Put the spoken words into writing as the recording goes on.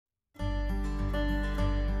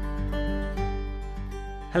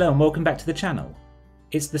Hello and welcome back to the channel.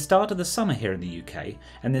 It's the start of the summer here in the UK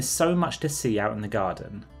and there's so much to see out in the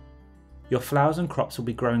garden. Your flowers and crops will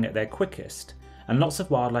be growing at their quickest and lots of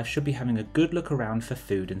wildlife should be having a good look around for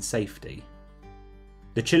food and safety.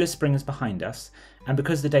 The chill of spring is behind us and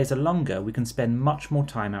because the days are longer we can spend much more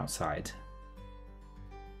time outside.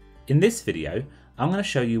 In this video I'm going to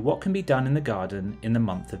show you what can be done in the garden in the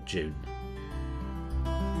month of June.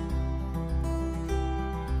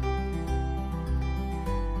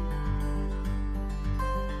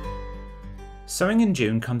 Sowing in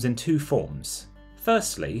June comes in two forms.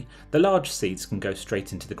 Firstly, the large seeds can go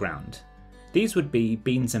straight into the ground. These would be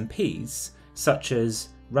beans and peas, such as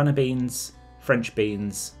runner beans, French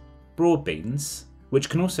beans, broad beans, which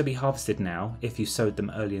can also be harvested now if you sowed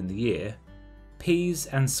them early in the year, peas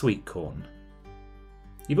and sweet corn.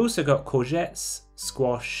 You've also got courgettes,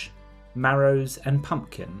 squash, marrows and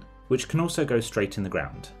pumpkin, which can also go straight in the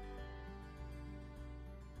ground.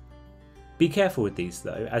 Be careful with these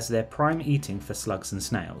though, as they're prime eating for slugs and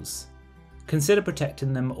snails. Consider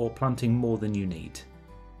protecting them or planting more than you need.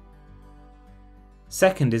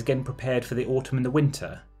 Second is getting prepared for the autumn and the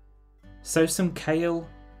winter. Sow some kale,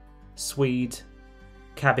 swede,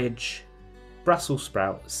 cabbage, Brussels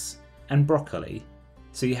sprouts and broccoli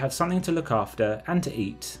so you have something to look after and to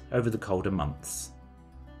eat over the colder months.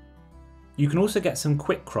 You can also get some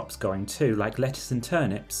quick crops going too, like lettuce and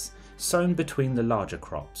turnips, sown between the larger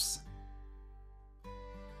crops.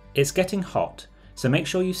 It's getting hot, so make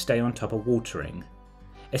sure you stay on top of watering,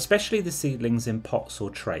 especially the seedlings in pots or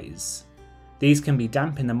trays. These can be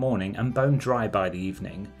damp in the morning and bone dry by the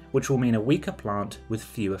evening, which will mean a weaker plant with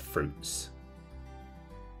fewer fruits.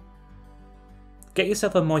 Get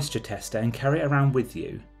yourself a moisture tester and carry it around with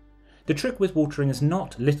you. The trick with watering is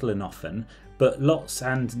not little and often, but lots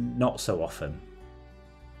and not so often.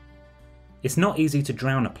 It's not easy to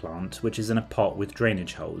drown a plant which is in a pot with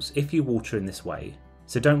drainage holes if you water in this way,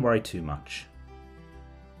 so don't worry too much.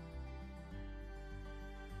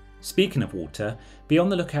 Speaking of water, be on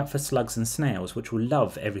the lookout for slugs and snails which will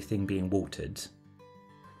love everything being watered.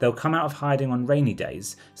 They'll come out of hiding on rainy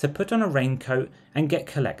days, so put on a raincoat and get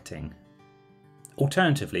collecting.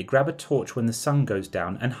 Alternatively, grab a torch when the sun goes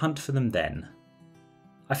down and hunt for them then.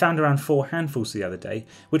 I found around 4 handfuls the other day,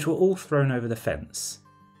 which were all thrown over the fence.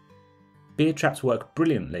 Beer traps work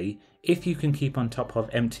brilliantly if you can keep on top of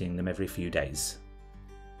emptying them every few days.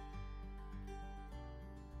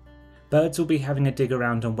 Birds will be having a dig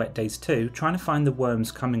around on wet days too, trying to find the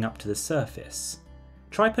worms coming up to the surface.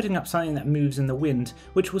 Try putting up something that moves in the wind,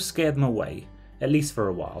 which will scare them away, at least for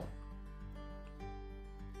a while.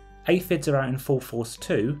 Aphids are out in full force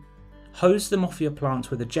too. Hose them off your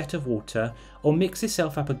plants with a jet of water or mix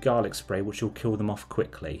yourself up a garlic spray which will kill them off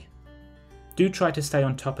quickly. Do try to stay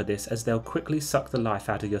on top of this as they'll quickly suck the life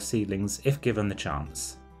out of your seedlings if given the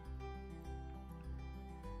chance.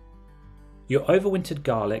 Your overwintered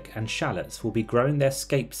garlic and shallots will be growing their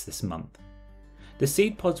scapes this month. The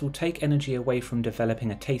seed pods will take energy away from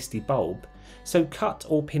developing a tasty bulb, so cut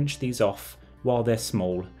or pinch these off while they're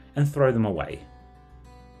small and throw them away.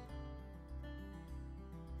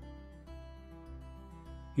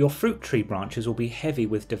 Your fruit tree branches will be heavy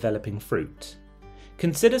with developing fruit.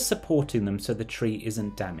 Consider supporting them so the tree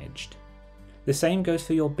isn't damaged. The same goes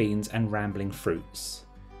for your beans and rambling fruits.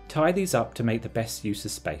 Tie these up to make the best use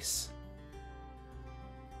of space.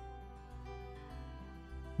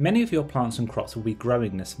 Many of your plants and crops will be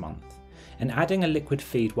growing this month, and adding a liquid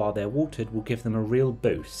feed while they're watered will give them a real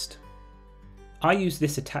boost. I use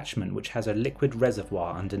this attachment which has a liquid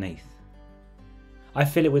reservoir underneath. I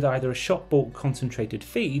fill it with either a shop-bought concentrated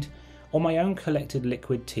feed or my own collected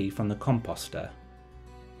liquid tea from the composter.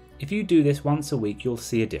 If you do this once a week you'll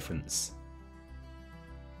see a difference.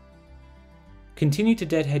 Continue to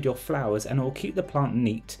deadhead your flowers and it will keep the plant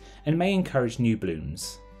neat and may encourage new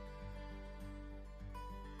blooms.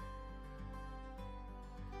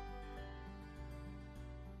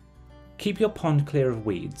 Keep your pond clear of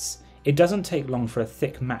weeds. It doesn't take long for a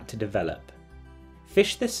thick mat to develop.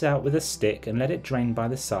 Fish this out with a stick and let it drain by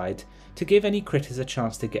the side to give any critters a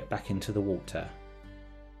chance to get back into the water.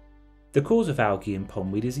 The cause of algae in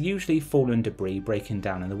pondweed is usually fallen debris breaking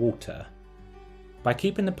down in the water. By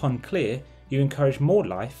keeping the pond clear, you encourage more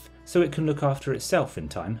life so it can look after itself in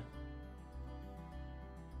time.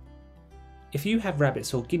 If you have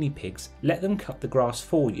rabbits or guinea pigs, let them cut the grass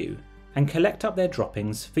for you and collect up their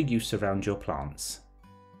droppings for use around your plants.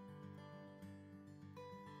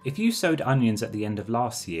 If you sowed onions at the end of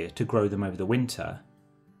last year to grow them over the winter,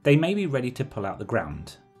 they may be ready to pull out the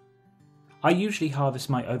ground. I usually harvest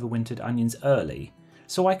my overwintered onions early,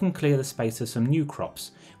 so I can clear the space of some new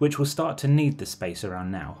crops which will start to need the space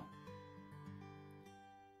around now.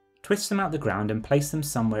 Twist them out the ground and place them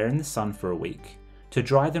somewhere in the sun for a week, to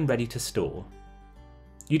dry them ready to store.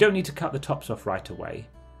 You don't need to cut the tops off right away.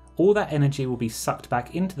 All that energy will be sucked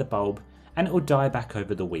back into the bulb and it will die back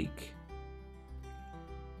over the week.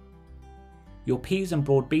 Your peas and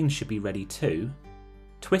broad beans should be ready too.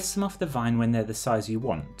 Twist them off the vine when they're the size you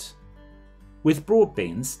want. With broad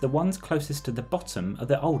beans, the ones closest to the bottom are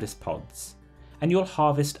the oldest pods, and you'll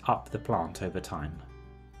harvest up the plant over time.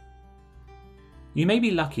 You may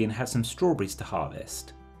be lucky and have some strawberries to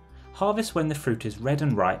harvest. Harvest when the fruit is red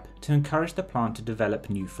and ripe to encourage the plant to develop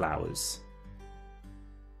new flowers.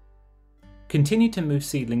 Continue to move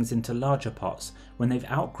seedlings into larger pots when they've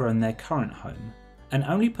outgrown their current home, and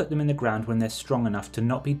only put them in the ground when they're strong enough to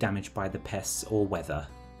not be damaged by the pests or weather.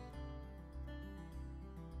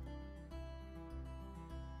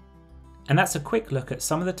 And that's a quick look at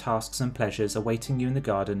some of the tasks and pleasures awaiting you in the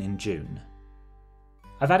garden in June.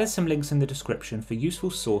 I've added some links in the description for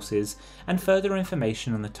useful sources and further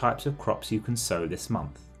information on the types of crops you can sow this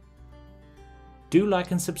month. Do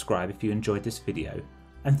like and subscribe if you enjoyed this video,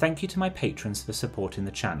 and thank you to my patrons for supporting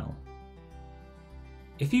the channel.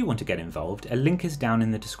 If you want to get involved, a link is down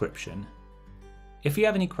in the description. If you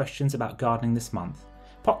have any questions about gardening this month,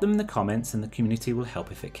 pop them in the comments and the community will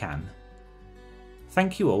help if it can.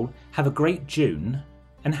 Thank you all, have a great June,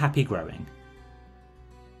 and happy growing!